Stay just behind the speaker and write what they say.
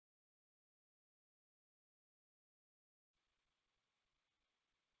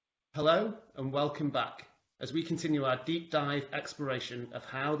Hello and welcome back as we continue our deep dive exploration of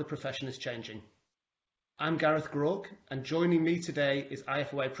how the profession is changing. I'm Gareth Grork, and joining me today is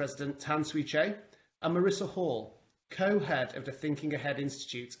IFoA President Suee Chieh and Marisa Hall, co-head of the Thinking Ahead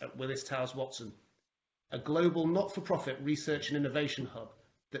Institute at Willis Towers Watson, a global not-for-profit research and innovation hub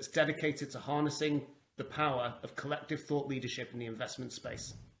that's dedicated to harnessing the power of collective thought leadership in the investment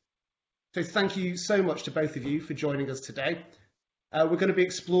space. So thank you so much to both of you for joining us today. We're going to be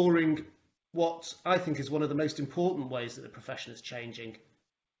exploring what I think is one of the most important ways that the profession is changing.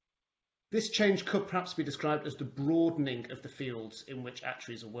 This change could perhaps be described as the broadening of the fields in which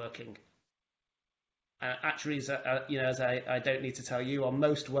actuaries are working. Actuaries, as I don't need to tell you, are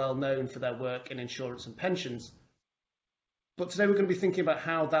most well known for their work in insurance and pensions. But today we're going to be thinking about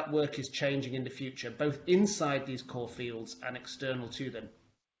how that work is changing in the future, both inside these core fields and external to them.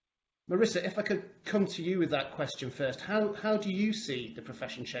 Marisa, if I could come to you with that question first, how do you see the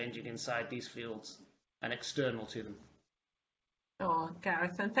profession changing inside these fields and external to them? Oh,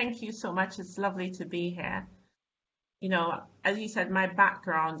 Gareth, and thank you so much. It's lovely to be here. As you said, my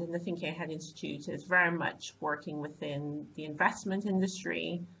background in the Thinking Ahead Institute is very much working within the investment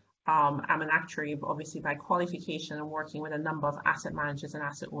industry. I'm an actuary, obviously by qualification, and working with a number of asset managers and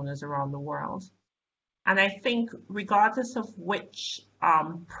asset owners around the world. And I think regardless of which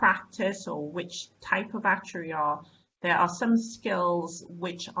practice or which type of actuary you are, there are some skills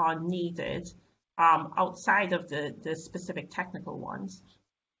which are needed outside of the specific technical ones.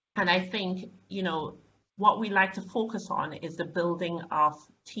 And I think, what we like to focus on is the building of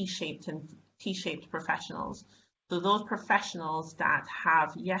T-shaped professionals. So those professionals that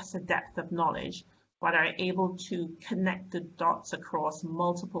have, yes, a depth of knowledge, but are able to connect the dots across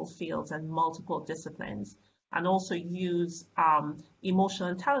multiple fields and multiple disciplines, and also use emotional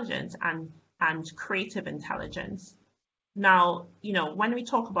intelligence and creative intelligence. Now, when we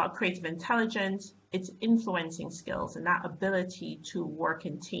talk about creative intelligence, it's influencing skills and that ability to work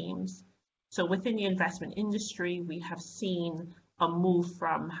in teams. So within the investment industry, we have seen a move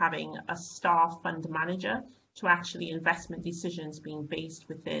from having a staff fund manager to actually investment decisions being based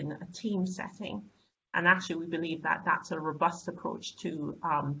within a team setting. And actually, we believe that that's a robust approach to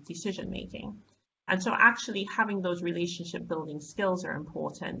decision making. And so actually having those relationship building skills are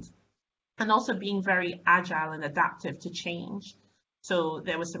important, and also being very agile and adaptive to change. So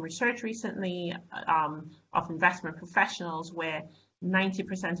there was some research recently of investment professionals where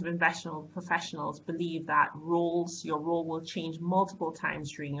 90% of investment professionals believe that your role will change multiple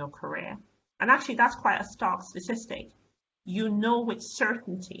times during your career. And actually, that's quite a stark statistic. You know with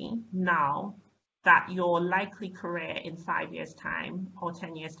certainty now that your likely career in 5 years' time or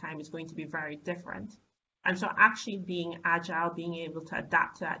 10 years' time is going to be very different. And so actually being agile, being able to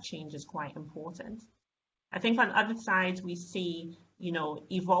adapt to that change is quite important. I think on other sides, we see,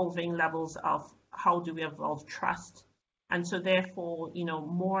 evolving levels of how do we evolve trust. And so therefore,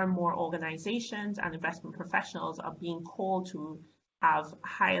 more and more organizations and investment professionals are being called to have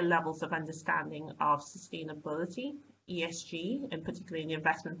higher levels of understanding of sustainability, ESG, and particularly in the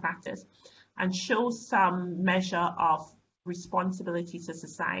investment practice, and show some measure of responsibility to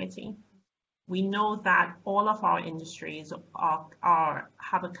society. We know that all of our industries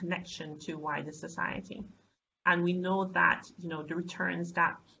have a connection to wider society. And we know that, the returns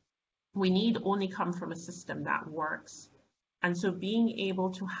that we need only come from a system that works. And so being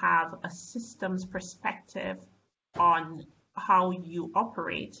able to have a systems perspective on how you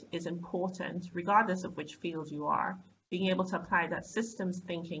operate is important, regardless of which field you are. Being able to apply that systems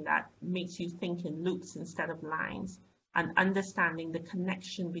thinking that makes you think in loops instead of lines, and understanding the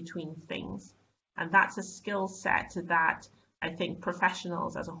connection between things. And that's a skill set that I think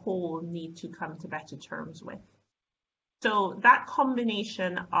professionals as a whole need to come to better terms with. So that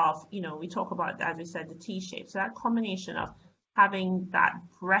combination of, we talk about, as we said, the T-shape. So that combination of having that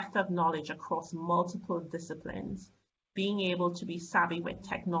breadth of knowledge across multiple disciplines, being able to be savvy with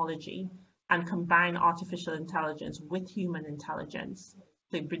technology, and combine artificial intelligence with human intelligence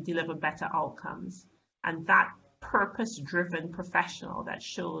to deliver better outcomes. And that purpose-driven professional that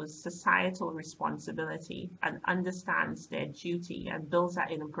shows societal responsibility and understands their duty and builds that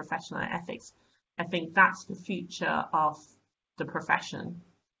in professional ethics, I think that's the future of the profession.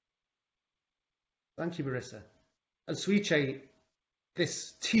 Thank you, Marisa. And Suee Chieh,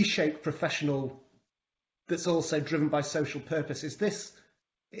 this T-shaped professional that's also driven by social purpose, is this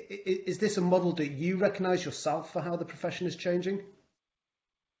a model that you recognise yourself for how the profession is changing?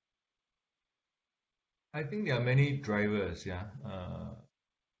 I think there are many drivers,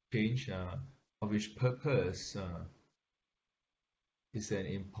 change, of which purpose is an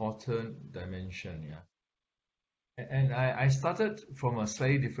important dimension, And I started from a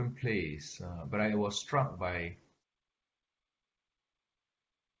slightly different place, but I was struck by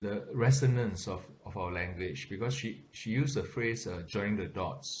the resonance of our language, because she used the phrase joining the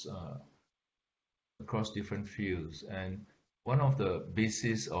dots across different fields. And one of the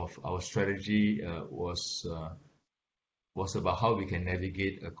basis of our strategy was about how we can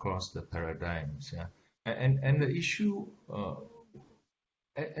navigate across the paradigms. Yeah, and the issue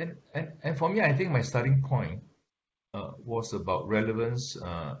and for me, I think my starting point was about relevance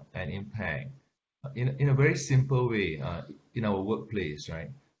and impact in a very simple way in our workplace, right?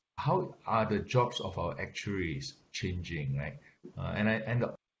 How are the jobs of our actuaries changing, right? And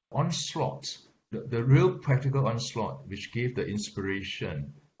the onslaught, the real practical onslaught, which gave the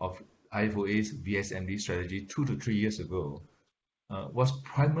inspiration of IFoA's VSMD strategy 2 to 3 years ago, was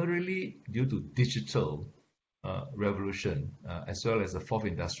primarily due to digital revolution, as well as the fourth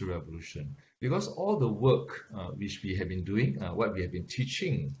industrial revolution. Because all the work which we have been doing, what we have been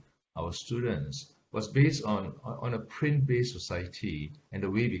teaching our students, was based on a print-based society and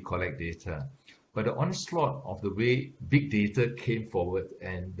the way we collect data. But the onslaught of the way big data came forward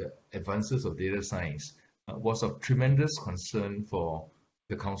and the advances of data science was of tremendous concern for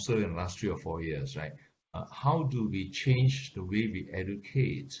the council in the last 3 or 4 years, right? How do we change the way we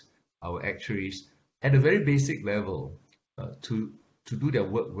educate our actuaries at a very basic level to do their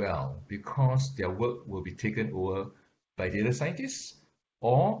work well, because their work will be taken over by data scientists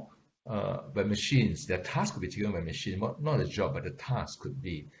or by machines. Their task could be taken by machine, not a job, but the task could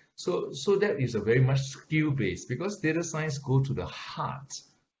be. So that is a very much skill-based, because data science go to the heart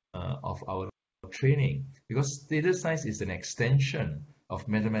of our training, because data science is an extension of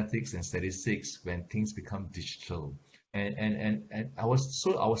mathematics and statistics when things become digital. And our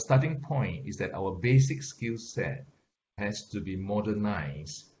starting point is that our basic skill set has to be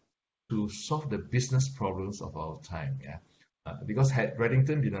modernized to solve the business problems of our time. Yeah, because had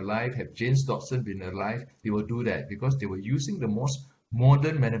Reddington been alive, had James Dobson been alive, they will do that, because they were using the most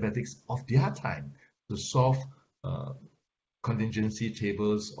modern mathematics of their time to solve contingency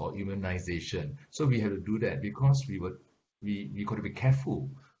tables or immunization. So we had to do that because we got to be careful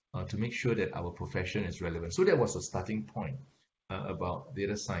to make sure that our profession is relevant. So that was the starting point about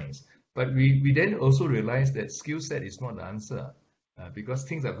data science. But we then also realized that skill set is not the answer, because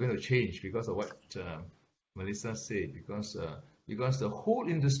things are going to change because of what Marisa said, because the whole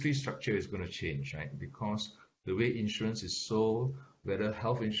industry structure is going to change, right? Because the way insurance is sold, whether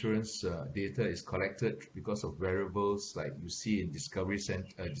health insurance data is collected because of variables like you see in Discovery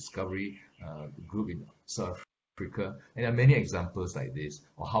Group in South Africa, and there are many examples like this,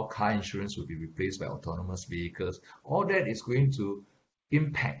 or how car insurance will be replaced by autonomous vehicles. All that is going to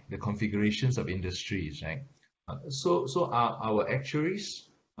impact the configurations of industries, right? So are our actuaries,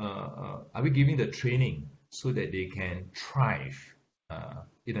 are we giving the training so that they can thrive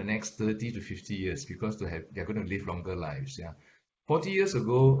in the next 30 to 50 years, because they're going to live longer lives? Yeah. 40 years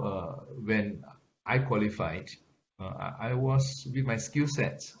ago, when I qualified, I was, with my skill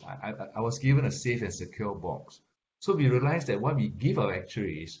sets, I was given a safe and secure box. So we realized that what we give our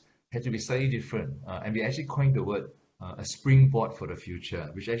actuaries had to be slightly different. And we actually coined the word a springboard for the future,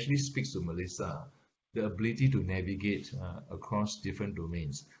 which actually speaks to Marisa, the ability to navigate across different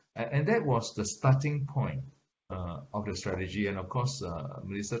domains. And that was the starting point of the strategy. And of course,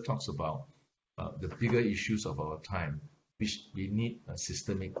 Marisa talks about the bigger issues of our time, which we need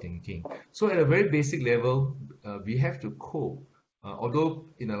systemic thinking. So at a very basic level, we have to cope. Although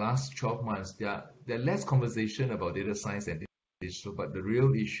in the last 12 months, there are less conversation about data science and digital, but the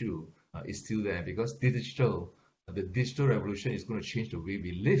real issue is still there, because the digital revolution is going to change the way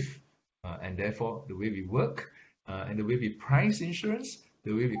we live, and therefore the way we work, and the way we price insurance,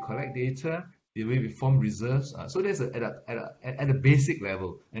 the way we collect data, the way we form reserves. So that's at a basic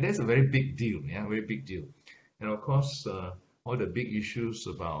level, and that's a very big deal. Yeah, very big deal. And of course, all the big issues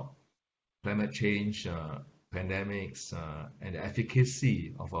about climate change, pandemics, and the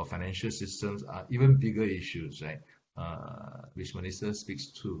efficacy of our financial systems are even bigger issues, right? Which Marisa speaks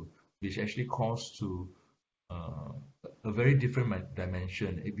to, which actually calls to a very different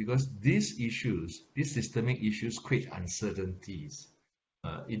dimension, because these issues, these systemic issues, create uncertainties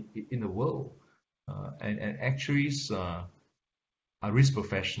in the world, and actuaries are risk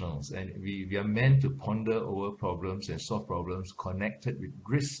professionals, and we are meant to ponder over problems and solve problems connected with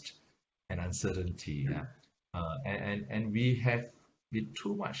risk and uncertainty. Yeah? And we have been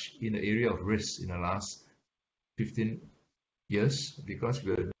too much in the area of risk in the last 15 years, because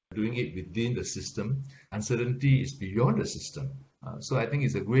we're doing it within the system. Uncertainty is beyond the system. So I think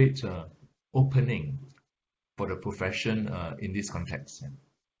it's a great opening for the profession in this context. Yeah.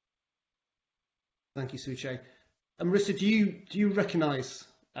 Thank you, Suee. And Marisa, do you recognise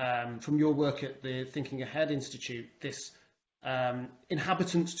from your work at the Thinking Ahead Institute this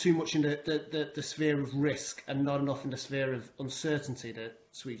inhabitants too much in the sphere of risk and not enough in the sphere of uncertainty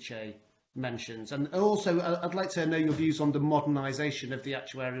that Chieh mentions? And also, I'd like to know your views on the modernisation of the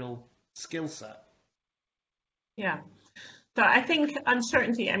actuarial skill set. Yeah, so I think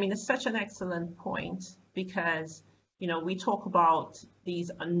uncertainty, I mean, it's such an excellent point because, you know, we talk about these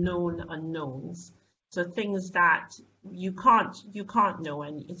unknown unknowns. So things that you can't know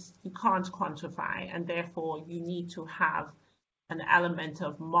and you can't quantify, and therefore you need to have an element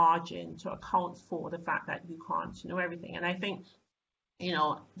of margin to account for the fact that you can't know everything. And I think, you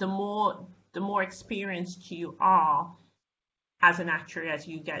know, the more experienced you are as an actuary, as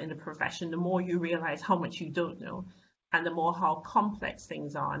you get in the profession, the more you realize how much you don't know, and the more how complex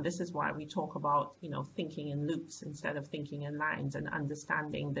things are. And this is why we talk about, you know, thinking in loops instead of thinking in lines and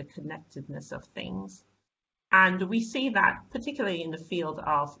understanding the connectedness of things. And we see that particularly in the field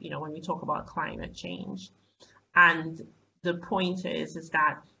of, you know, when we talk about climate change. And the point is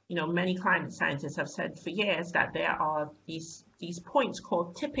that, you know, many climate scientists have said for years that there are these points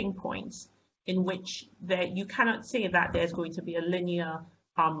called tipping points in which you cannot say that there's going to be a linear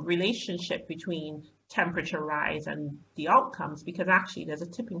relationship between temperature rise and the outcomes, because actually there's a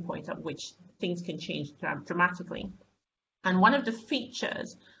tipping point at which things can change dramatically. And one of the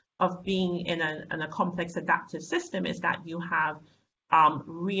features of being in a complex adaptive system is that you have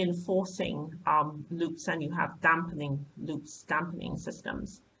reinforcing loops and you have dampening loops, dampening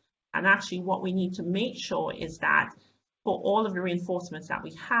systems. And actually what we need to make sure is that for all of the reinforcements that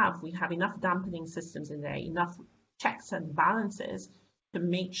we have enough dampening systems in there, enough checks and balances to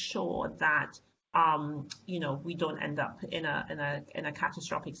make sure that you know, we don't end up in a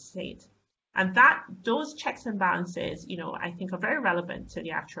catastrophic state. And those checks and balances, you know, I think are very relevant to the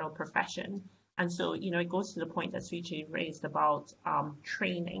actuarial profession. And so, you know, it goes to the point that Suee raised about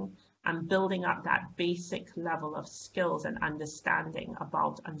training and building up that basic level of skills and understanding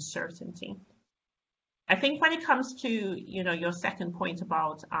about uncertainty. I think when it comes to, you know, your second point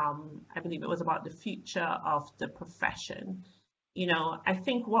about, I believe it was about the future of the profession, you know, I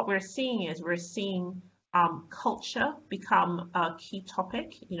think what we're seeing culture become a key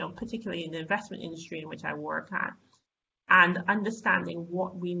topic, you know, particularly in the investment industry in which I work at, and understanding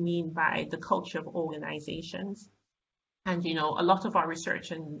what we mean by the culture of organizations. And, you know, a lot of our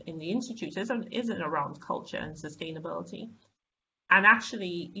research in the Institute isn't around culture and sustainability. And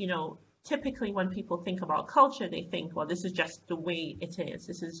actually, you know, typically when people think about culture, they think, well, this is just the way it is.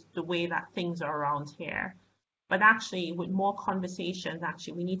 This is the way that things are around here. But actually, with more conversations,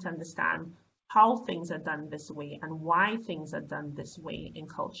 actually, we need to understand how things are done this way and why things are done this way in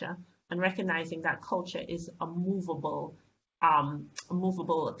culture, and recognizing that culture is a movable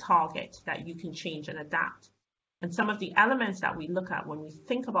target that you can change and adapt. And some of the elements that we look at when we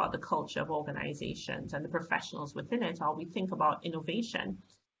think about the culture of organizations and the professionals within it are, we think about innovation.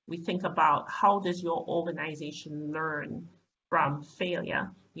 We think about how does your organization learn from failure,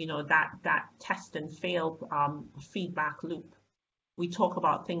 you know, that test and fail feedback loop. We talk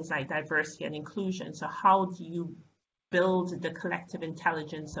about things like diversity and inclusion. So how do you build the collective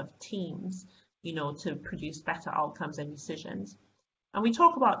intelligence of teams, you know, to produce better outcomes and decisions? And we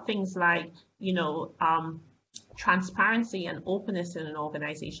talk about things like, you know, transparency and openness in an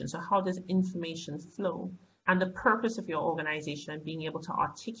organization. So how does information flow, and the purpose of your organization and being able to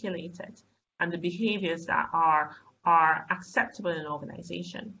articulate it, and the behaviors that are acceptable in an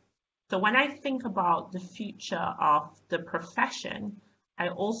organization. So when I think about the future of the profession, I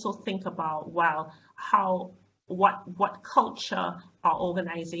also think about, well, what culture are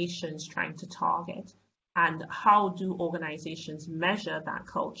organizations trying to target, and how do organizations measure that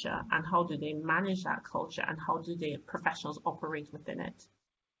culture, and how do they manage that culture, and how do the professionals operate within it?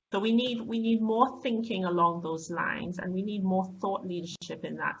 So we need more thinking along those lines, and we need more thought leadership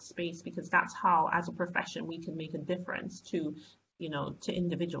in that space, because that's how, as a profession, we can make a difference to, you know, to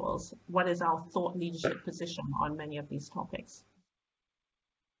individuals. What is our thought leadership position on many of these topics?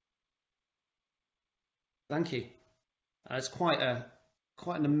 Thank you. It's quite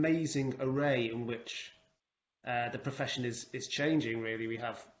an amazing array in which the profession is changing. Really, we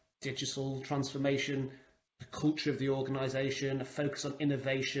have digital transformation, the culture of the organisation, a focus on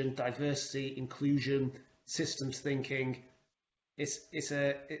innovation, diversity, inclusion, systems thinking. It's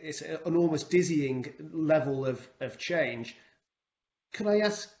an almost dizzying level of change. Can I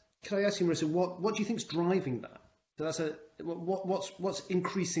ask you, Marisa, what do you think is driving that? So what's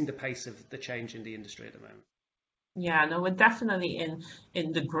increasing the pace of the change in the industry at the moment? Yeah, no, we're definitely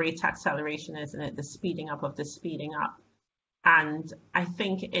in the great acceleration, isn't it? The speeding up of the speeding up. And I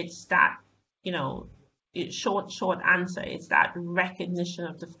think it's that, you know, short answer is that recognition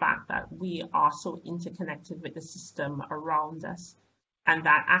of the fact that we are so interconnected with the system around us, and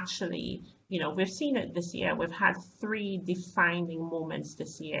that actually, we've seen it this year. We've had 3 defining moments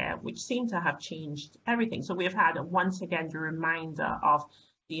this year which seem to have changed everything. So we've had once again the reminder of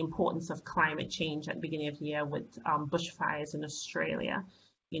the importance of climate change at the beginning of the year with bushfires in Australia.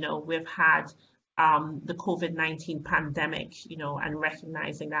 We've had the COVID-19 pandemic, and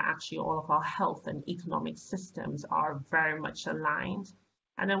recognizing that actually all of our health and economic systems are very much aligned.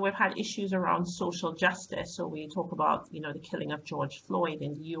 And then we've had issues around social justice. So we talk about, the killing of George Floyd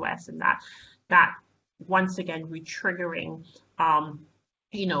in the US, and that once again re-triggering,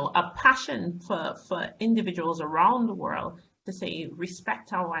 a passion for individuals around the world to say,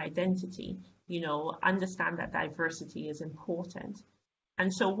 respect our identity, understand that diversity is important.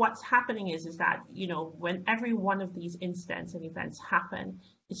 And so what's happening is that, when every one of these incidents and events happen,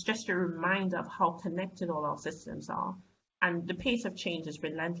 it's just a reminder of how connected all our systems are. And the pace of change is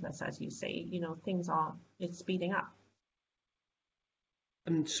relentless, as you say. It's speeding up.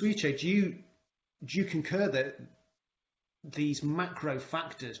 And Suee, do you concur that these macro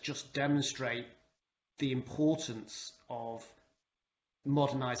factors just demonstrate the importance of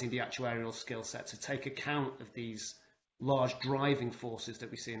modernizing the actuarial skill set to take account of these large driving forces that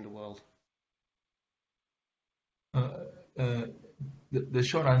we see in the world? The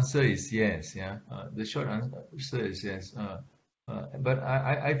short answer is yes. Yeah, the short answer is yes. But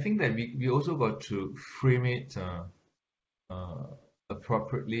I think that we also got to frame it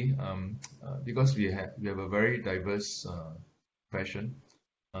appropriately, because we have a very diverse profession.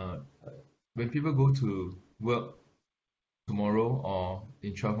 When people go to work tomorrow or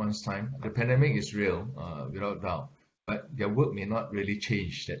in 12 months' time, the pandemic is real, without doubt. But their work may not really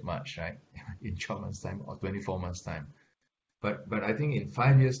change that much, right? In 12 months' time or 24 months' time. But I think in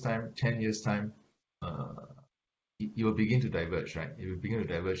 5 years' time, 10 years' time, it will begin to diverge, right? It will begin to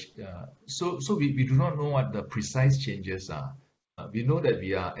diverge. So we do not know what the precise changes are. We know that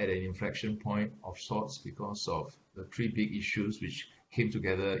we are at an inflection point of sorts because of the 3 big issues which came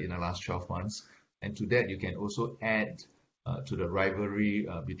together in the last 12 months. And to that, you can also add to the rivalry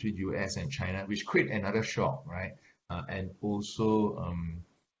between US and China, which create another shock, right? And also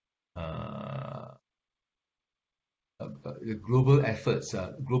the global efforts,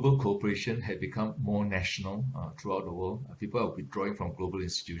 global cooperation had become more national throughout the world. People are withdrawing from global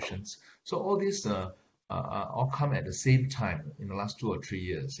institutions. So all these all come at the same time in the last 2 or 3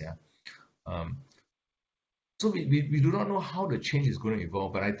 years. Yeah. So we do not know how the change is going to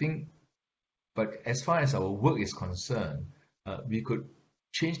evolve, but as far as our work is concerned, we could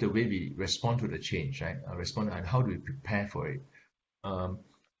change the way we respond to the change, right? Respond and how do we prepare for it?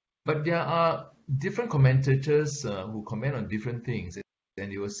 But there are different commentators who comment on different things,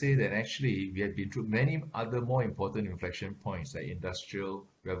 and they will say that actually we have been through many other more important inflection points, like industrial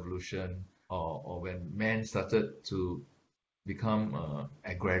revolution, or when man started to become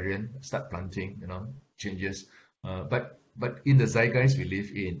agrarian, start planting, changes. But in the zeitgeist we live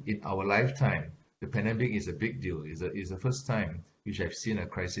in our lifetime, the pandemic is a big deal. It's the first time which I've seen a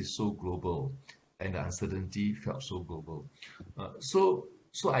crisis so global, and the uncertainty felt so global. So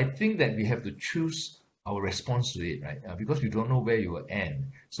I think that we have to choose our response to it, right? Because we don't know where you will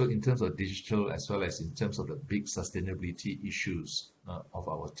end. So in terms of digital, as well as in terms of the big sustainability issues of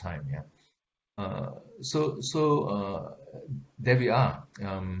our time, yeah. So there we are.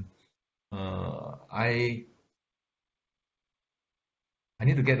 I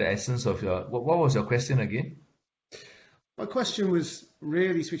need to get the essence of your. What was your question again? My question was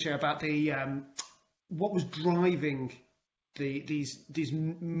really, Suee, about the what was driving these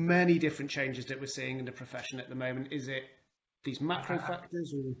many different changes that we're seeing in the profession at the moment. Is it these macro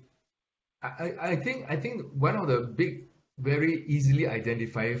factors, or? I think one of the big, very easily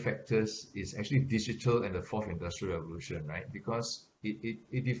identified factors is actually digital and the 4th industrial revolution, right? Because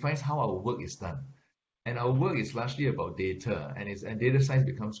it defines how our work is done. And our work is largely about data, and data science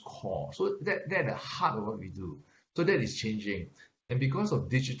becomes core. So that's the heart of what we do. So that is changing. And because of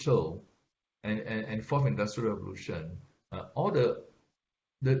digital and 4th industrial revolution, all the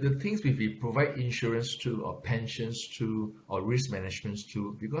things we provide insurance to, or pensions to, or risk management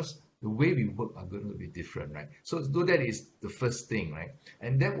to, because the way we work are going to be different, right? So that is the first thing, right?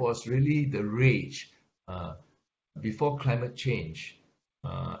 And that was really the rage before climate change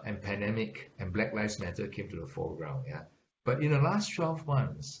and pandemic and Black Lives Matter came to the foreground, yeah. But in the last 12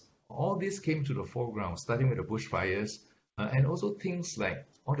 months, all this came to the foreground, starting with the bushfires, and also things like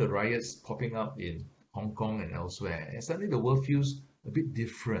all the riots popping up in Hong Kong and elsewhere. And suddenly the world feels a bit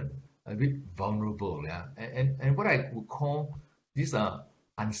different, a bit vulnerable, yeah. And what I would call, these are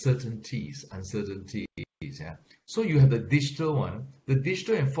uncertainties. Yeah. So you have the digital one. The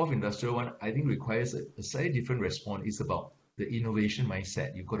digital and fourth industrial one, I think, requires a slightly different response. It's about the innovation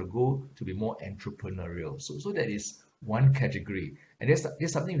mindset. You've got to go to be more entrepreneurial. So that is one category, and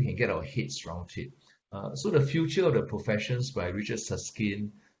there's something we can get our heads around it. So the future of the professions by Richard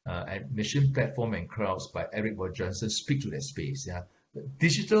Susskind and Machine Platform and Crowds by Eric Boyd Johnson speak to that space. Yeah,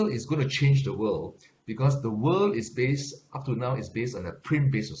 digital is going to change the world because the world is based up to now is based on a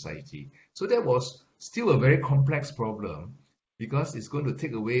print-based society. So that was still a very complex problem because it's going to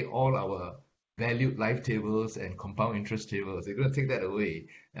take away all our valued life tables and compound interest tables. They're going to take that away.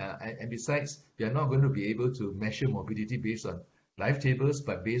 And besides, we are not going to be able to measure morbidity based on life tables,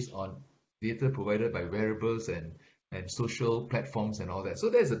 but based on data provided by wearables and social platforms and all that. So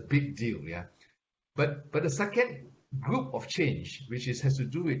that's a big deal, yeah. But the second group of change, which has to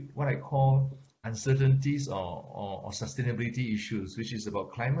do with what I call uncertainties or sustainability issues, which is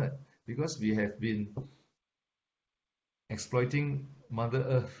about climate, because we have been exploiting Mother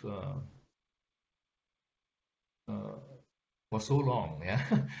Earth for so long, yeah,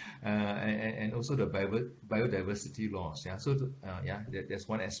 and also the biodiversity loss, yeah. So yeah, that's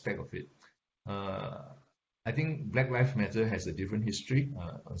one aspect of it. I think Black Lives Matter has a different history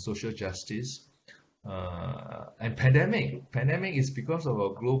on social justice. And pandemic is because of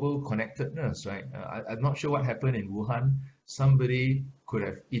our global connectedness, right? I'm not sure what happened in Wuhan. Somebody could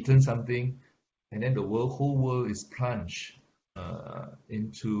have eaten something, and then the whole world is plunged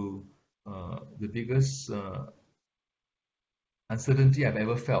into the biggest uncertainty I've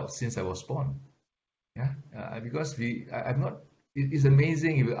ever felt since I was born. Yeah, because I'm not. It's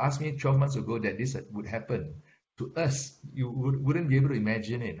amazing. If you asked me 12 months ago that this would happen to us, you wouldn't be able to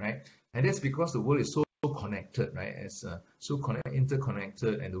imagine it, right? And that's because the world is so connected, right? It's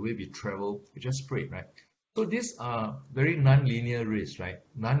interconnected, and the way we travel, we just spread, right? So these are very non-linear risks, right?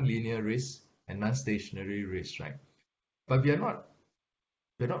 Non-linear risks and non-stationary risks, right? But we're not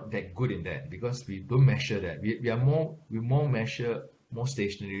that good in that because we don't measure that. We more measure more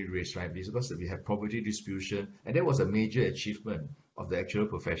stationary risks, right? Because we have property distribution, and that was a major achievement of the actual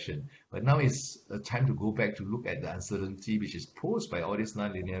profession. But now it's a time to go back to look at the uncertainty which is posed by all these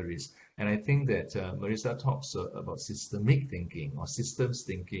non-linear risks. And I think that Marisa talks about systemic thinking or systems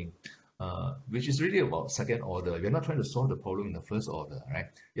thinking, which is really about second order. We're not trying to solve the problem in the first order, right?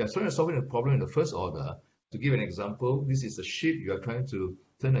 You're trying to solve the problem in the first order. To give an example, this is a ship. You are trying to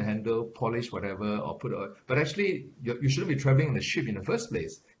turn a handle, polish whatever, or put a. But actually, you shouldn't be traveling in the ship in the first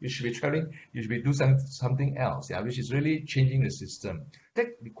place. You should be traveling. You should be doing something else, yeah, which is really changing the system.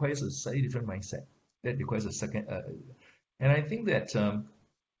 That requires a slightly different mindset. That requires a second. And I think that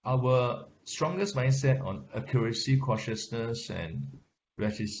our strongest mindset on accuracy, cautiousness, and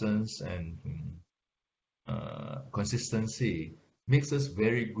reticence and consistency makes us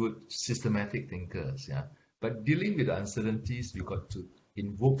very good systematic thinkers, yeah. But dealing with the uncertainties, we've got to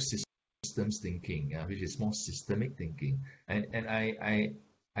invoke systems thinking, which is more systemic thinking. And I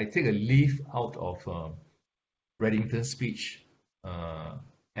take a leaf out of Reddington's speech,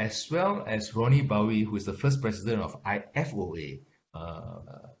 as well as Ronnie Bowie, who is the first president of IFoA,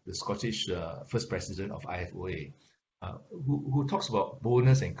 the Scottish first president of IFoA, who talks about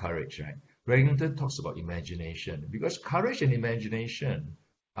boldness and courage, right? Reddington talks about imagination, because courage and imagination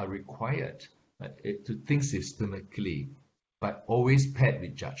are required to think systemically, but always paired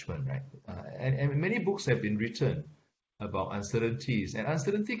with judgment, right? And many books have been written about uncertainties, and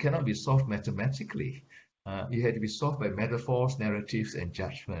uncertainty cannot be solved mathematically. It had to be solved by metaphors, narratives, and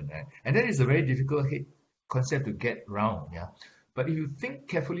judgment, right? And that is a very difficult concept to get around, yeah. But if you think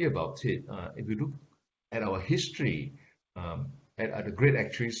carefully about it, if you look at our history, at the great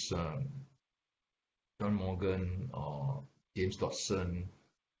actuaries, John Morgan or James Dodson,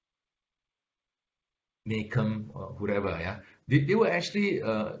 Maycomb, or whatever, yeah, they were actually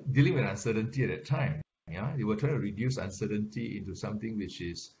dealing with uncertainty at that time. Yeah, they were trying to reduce uncertainty into something which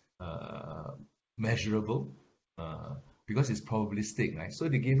is measurable, because it's probabilistic, right? So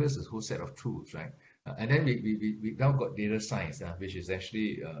they gave us a whole set of tools, right? And then we now got data science, which is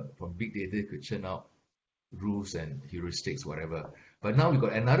actually from big data could churn out rules and heuristics, whatever. But now we've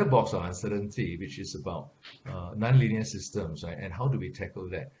got another box of uncertainty, which is about nonlinear systems, right? And how do we tackle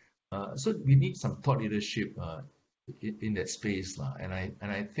that? So we need some thought leadership in that space, and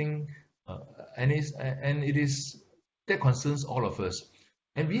I think it is that concerns all of us,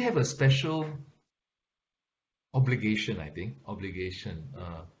 and we have a special obligation. I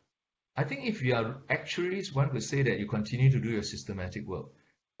think if you are actuaries, one would say that you continue to do your systematic work,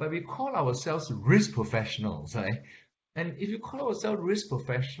 but we call ourselves risk professionals, right? And if you call ourselves risk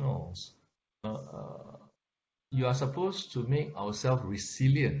professionals, you are supposed to make ourselves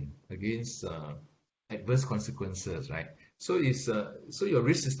resilient against adverse consequences, right? So it's so your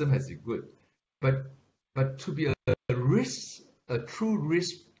risk system has to be good, but to be a true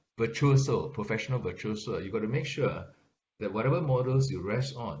risk virtuoso, professional virtuoso, you got to make sure that whatever models you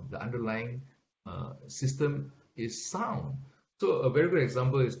rest on, the underlying system is sound. So a very good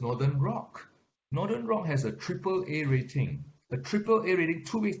example is Northern Rock. Northern Rock has a triple A rating,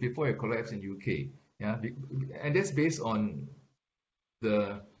 2 weeks before it collapsed in UK. Yeah, and that's based on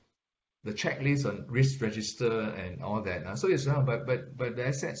the checklist on risk register and all that. So it's wrong, but the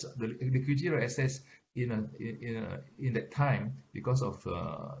assets, the liquidity of assets in that time, because of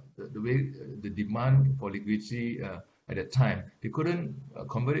the way the demand for liquidity at that time, they couldn't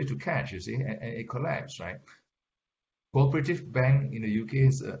convert it to cash, you see, and it collapsed, right? Cooperative Bank in the UK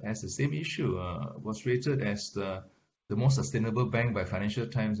has the same issue. Was rated as the most sustainable bank by Financial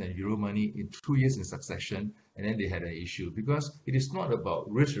Times and Euromoney in 2 years in succession, and then they had an issue because it is not about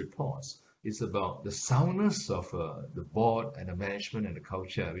risk reports. It's about the soundness of the board and the management and the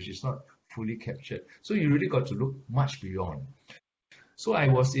culture, which is not fully captured. So you really got to look much beyond. So I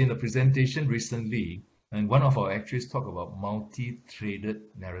was in a presentation recently, and one of our actuaries talked about multi-threaded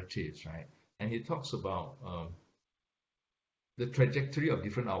narratives, right? And he talks about the trajectory of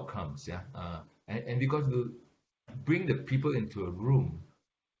different outcomes, yeah. And we got to bring the people into a room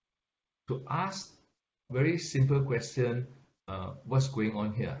to ask very simple question: what's going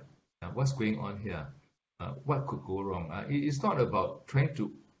on here? What's going on here? What could go wrong? It's not about trying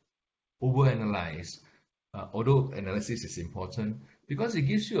to overanalyze, although analysis is important, because it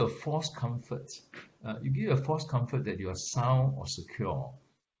gives you a false comfort. You give a false comfort that you are sound or secure,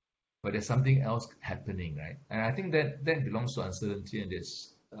 but there's something else happening, right? And I think that belongs to uncertainty, and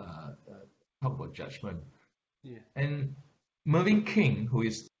there's talk about judgment. Yeah. And Mervyn King, who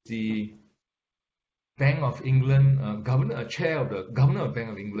is the Bank of England governor, chair of the governor of Bank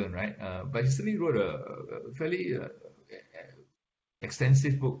of England, right? But he recently wrote a fairly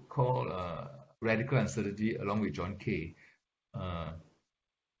extensive book called Radical Uncertainty, along with John Chieh,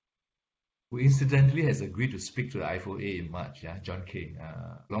 who incidentally has agreed to speak to the IFoA in March. Yeah, John Chieh,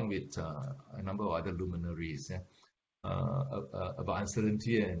 along with a number of other luminaries, yeah, about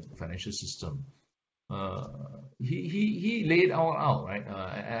uncertainty and financial system. He laid all out, right?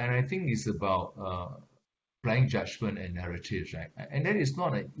 And I think it's about applying judgment and narratives, right? And that is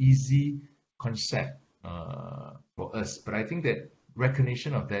not an easy concept for us, but I think that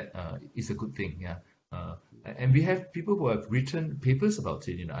recognition of that is a good thing, yeah. And we have people who have written papers about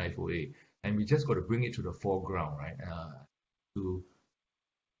it in the IFoA, and we just got to bring it to the foreground, right? To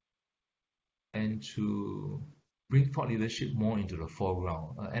bring thought leadership more into the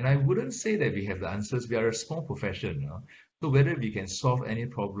foreground. And I wouldn't say that we have the answers. We are a small profession, so whether we can solve any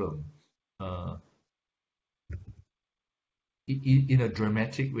problem in a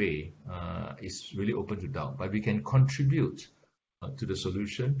dramatic way is really open to doubt. But we can contribute to the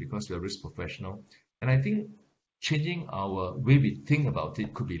solution because we are risk professional. And I think changing our way we think about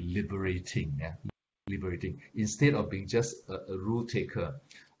it could be liberating, yeah? Liberating, instead of being just a rule taker.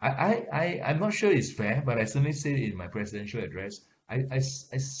 I'm not sure it's fair, but I certainly said in my presidential address, I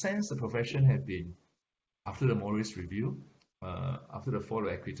sense the profession have been, after the Morris review, after the fall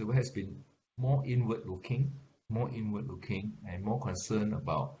of Equitable, has been more inward looking, and more concerned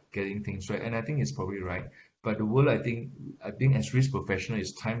about getting things right. And I think it's probably right. But the world, I think as risk professional,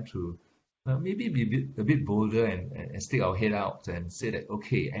 it's time to maybe be a bit bolder and stick our head out and say that,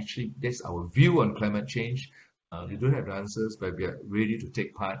 okay, actually, that's our view on climate change. We don't have the answers, but we are ready to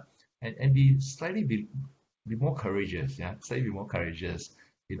take part and be more courageous, yeah, slightly more courageous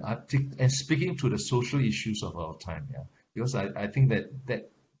and speaking to the social issues of our time, yeah, because I think that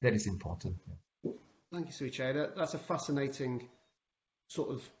is important. Yeah. Thank you, Suee. That's a fascinating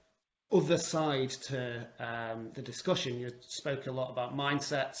sort of other side to the discussion. You spoke a lot about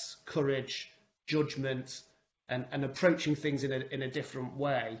mindsets, courage, judgment, and approaching things in a different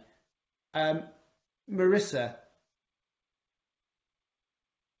way. Marisa,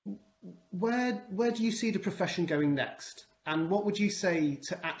 where do you see the profession going next? And what would you say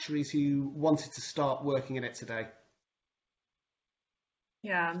to actuaries who wanted to start working in it today?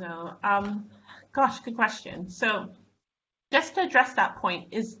 Yeah, no. Gosh, good question. So just to address that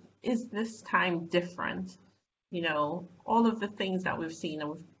point, is this time different? You know, all of the things that we've seen,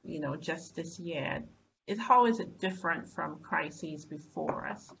 just this year, how is it different from crises before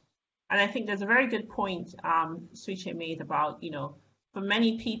us? And I think there's a very good point Suee made about, for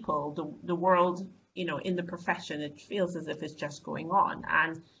many people, the world, in the profession, it feels as if it's just going on.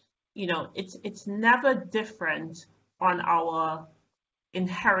 And, it's never different on our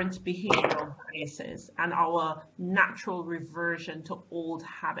inherent behavioral biases and our natural reversion to old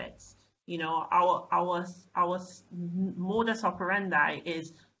habits. You know, our modus operandi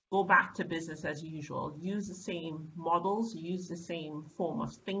is go back to business as usual, use the same models, use the same form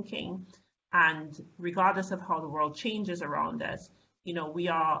of thinking, and regardless of how the world changes around us, you know, we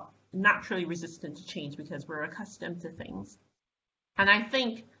are naturally resistant to change because we're accustomed to things. And I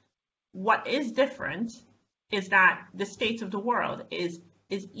think what is different is that the state of the world is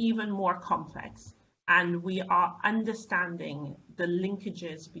even more complex, and we are understanding the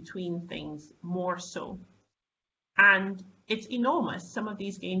linkages between things more so. And it's enormous. Some of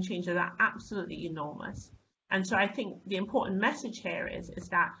these game changers are absolutely enormous. And so I think the important message here is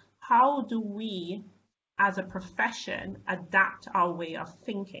that how do we as a profession adapt our way of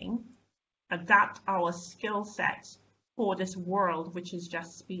thinking, adapt our skill sets for this world which is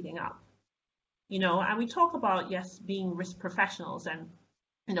just speeding up? You know, and we talk about, yes, being risk professionals, and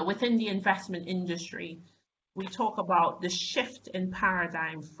you know, within the investment industry, we talk about the shift in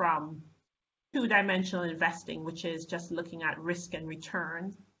paradigm from two-dimensional investing, which is just looking at risk and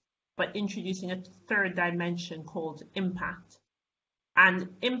return, but introducing a third dimension called impact. And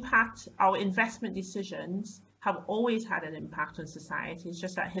impact, our investment decisions have always had an impact on society. It's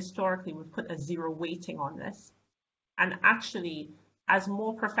just that historically we've put a zero weighting on this. And actually, as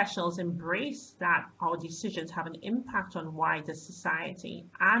more professionals embrace that our decisions have an impact on wider society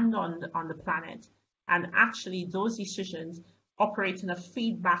and on the planet, and actually those decisions operate in a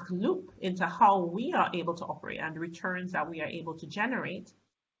feedback loop into how we are able to operate and the returns that we are able to generate,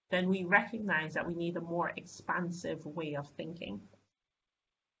 then we recognize that we need a more expansive way of thinking.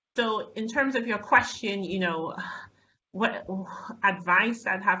 So in terms of your question, you know, what advice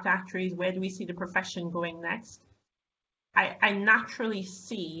I'd have to actuaries, where do we see the profession going next? I naturally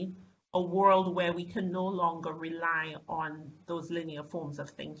see a world where we can no longer rely on those linear forms of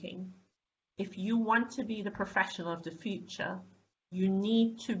thinking. If you want to be the professional of the future, you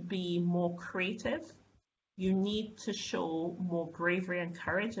need to be more creative. You need to show more bravery and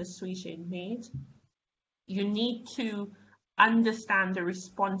courage, as Suee made. You need to understand the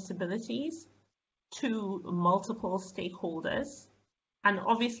responsibilities to multiple stakeholders. And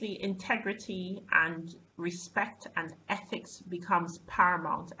obviously integrity and respect and ethics becomes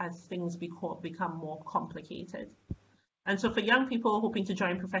paramount as things become more complicated. And so for young people hoping to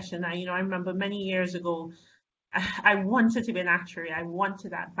join profession, I remember many years ago, I wanted to be an actuary. I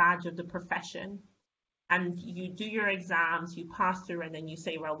wanted that badge of the profession. And you do your exams, you pass through, and then you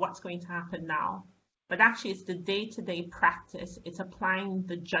say, well, what's going to happen now? But actually it's the day-to-day practice. It's applying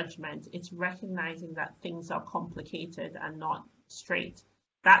the judgment. It's recognizing that things are complicated and not straight.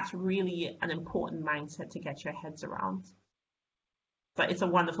 That's really an important mindset to get your heads around. But it's a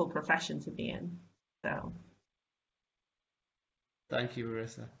wonderful profession to be in. So, thank you,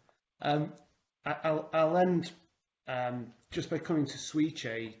 Marisa. I'll end just by coming to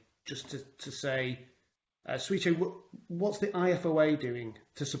Suee, just to say, Suee, what's the IFoA doing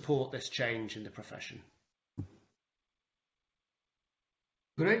to support this change in the profession?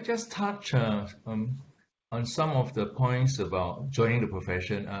 Could I just touch on some of the points about joining the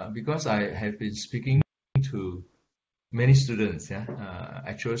profession? Because I have been speaking to many students,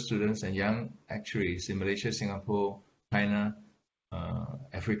 actual students and young actuaries in Malaysia, Singapore, China,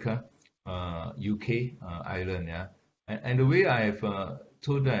 Africa, UK, Ireland, and the way I've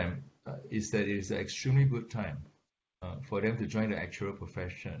told them is that it is an extremely good time for them to join the actuarial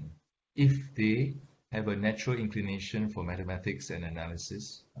profession if they have a natural inclination for mathematics and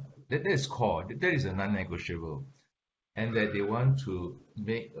analysis. That is core, that is a non-negotiable, and that they want to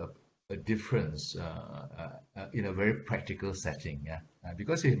make a difference in a very practical setting.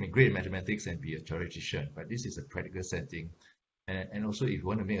 Because you can be great in mathematics and be a theoretician, but this is a practical setting. And also if you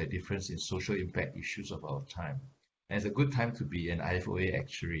want to make a difference in social impact issues of our time. And it's a good time to be an IFoA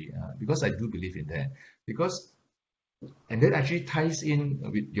actuary, because I do believe in that. And that actually ties in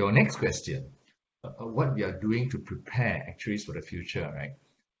with your next question, what we are doing to prepare actuaries for the future,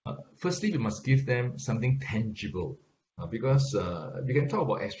 right? Firstly, we must give them something tangible, because we can talk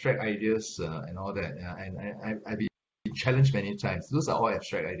about abstract ideas and all that, and I've been challenged many times. Those are all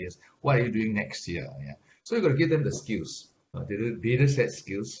abstract ideas. What are you doing next year? So you've got to give them the skills, the data set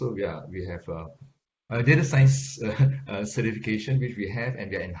skills. So we have data science certification, which we have, and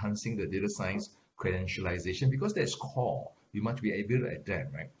we are enhancing the data science credentialization, because that's core. You must be able to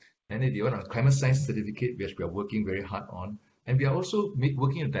adapt, right? And if you want a climate science certificate, which we are working very hard on, and we are also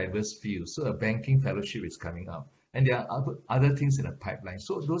working in diverse fields. So a banking fellowship is coming up, and there are other things in the pipeline.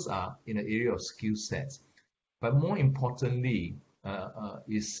 So those are in the area of skill sets. But more importantly,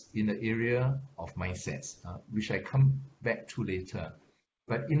 is in the area of mindsets, which I come back to later.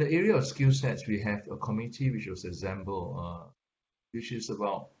 But in the area of skill sets, we have a committee which was assembled, which is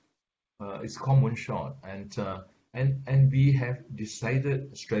about it's called Moonshot, and we have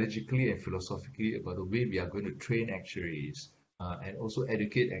decided strategically and philosophically about the way we are going to train actuaries and also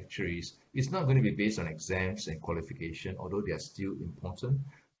educate actuaries. It's not going to be based on exams and qualification, although they are still important,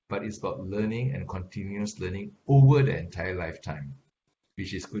 but it's about learning and continuous learning over the entire lifetime,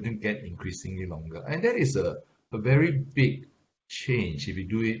 which is going to get increasingly longer. And that is a very big change if you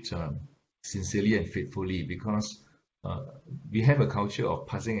do it sincerely and faithfully, because we have a culture of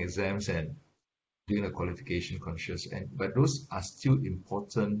passing exams and doing a qualification conscious, but those are still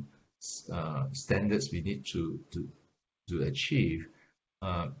important standards we need to achieve.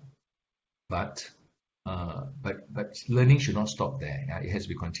 But learning should not stop there. Yeah? It has to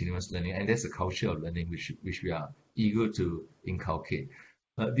be continuous learning, and that's the culture of learning which we are eager to inculcate.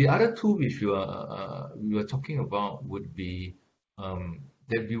 The other two which we were talking about would be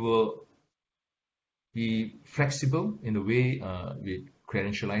that we will be flexible in the way we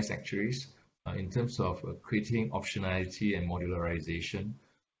credentialize actuaries in terms of creating optionality and modularization.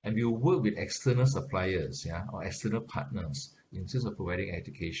 And we will work with external suppliers, yeah, or external partners in terms of providing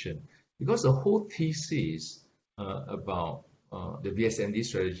education. Because the whole thesis about the VSMD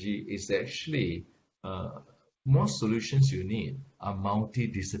strategy is actually most solutions you need are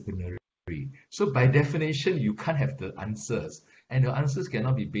multidisciplinary. So by definition, you can't have the answers, and the answers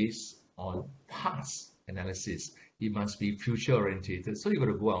cannot be based on past analysis. It must be future orientated. So you've got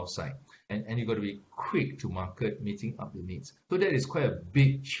to go outside and you've got to be quick to market, meeting up the needs. So that is quite a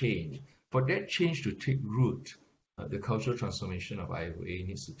big change. For that change to take root, the cultural transformation of IFoA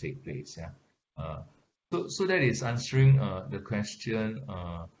needs to take place. Yeah. So that is answering the question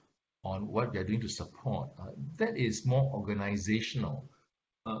on what we are doing to support. That is more organizational.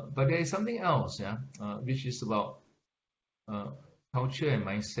 But there is something else, yeah, which is about culture and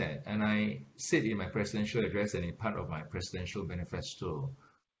mindset. And I said in my presidential address and in part of my presidential manifesto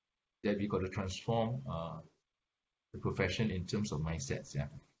that we got to transform the profession in terms of mindsets. Yeah.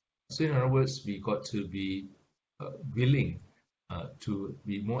 So in other words, we got to be willing to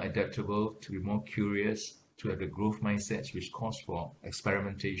be more adaptable, to be more curious, to have the growth mindsets which calls for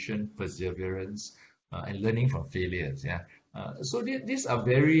experimentation, perseverance, and learning from failures. Yeah. So these are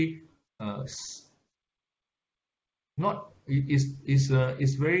very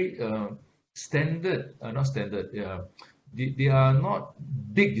is very standard, not standard. They are not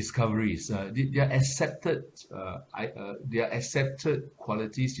big discoveries. They are accepted. They are accepted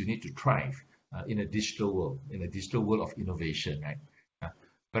qualities you need to thrive in a digital world of innovation, right?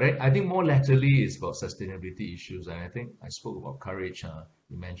 But I think more laterally is about sustainability issues, and I think I spoke about courage,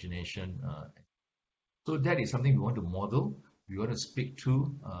 imagination. So that is something we want to model, we want to speak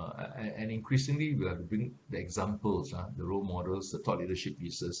to, and increasingly we have to bring the examples, the role models, the thought leadership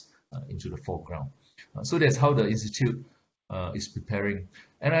pieces into the foreground. So that's how the Institute is preparing.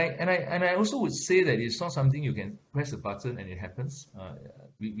 And I also would say that it's not something you can press a button and it happens.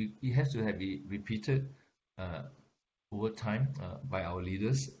 It has to be repeated over time by our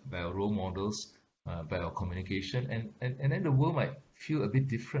leaders, by our role models, by our communication, and then the world might feel a bit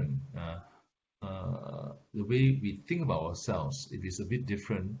different. The way we think about ourselves, if it's a bit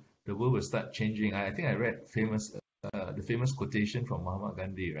different, the world will start changing. I think I read the famous quotation from Mahatma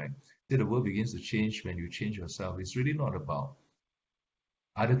Gandhi, right? That the world begins to change when you change yourself. It's really not about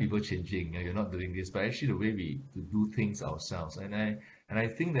other people changing. You're not doing this, but actually the way we do things ourselves. And I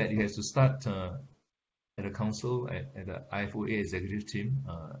think that it has to start at the council, at the IFoA executive team,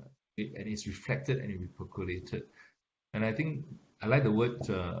 and it's reflected and it's percolated. And I think I like the word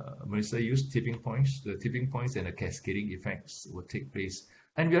Marisa used, tipping points. The tipping points and the cascading effects will take place.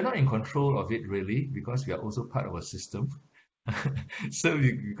 And we are not in control of it really, because we are also part of a system. So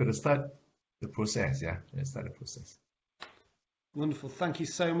we've got to start the process. Yeah, let's start the process. Wonderful. Thank you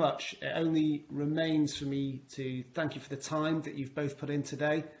so much. It only remains for me to thank you for the time that you've both put in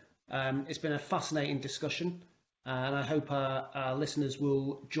today. It's been a fascinating discussion, and I hope our listeners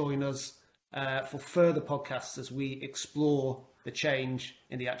will join us for further podcasts as we explore the change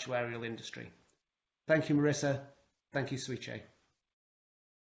in the actuarial industry. Thank you, Marisa. Thank you, Chieh.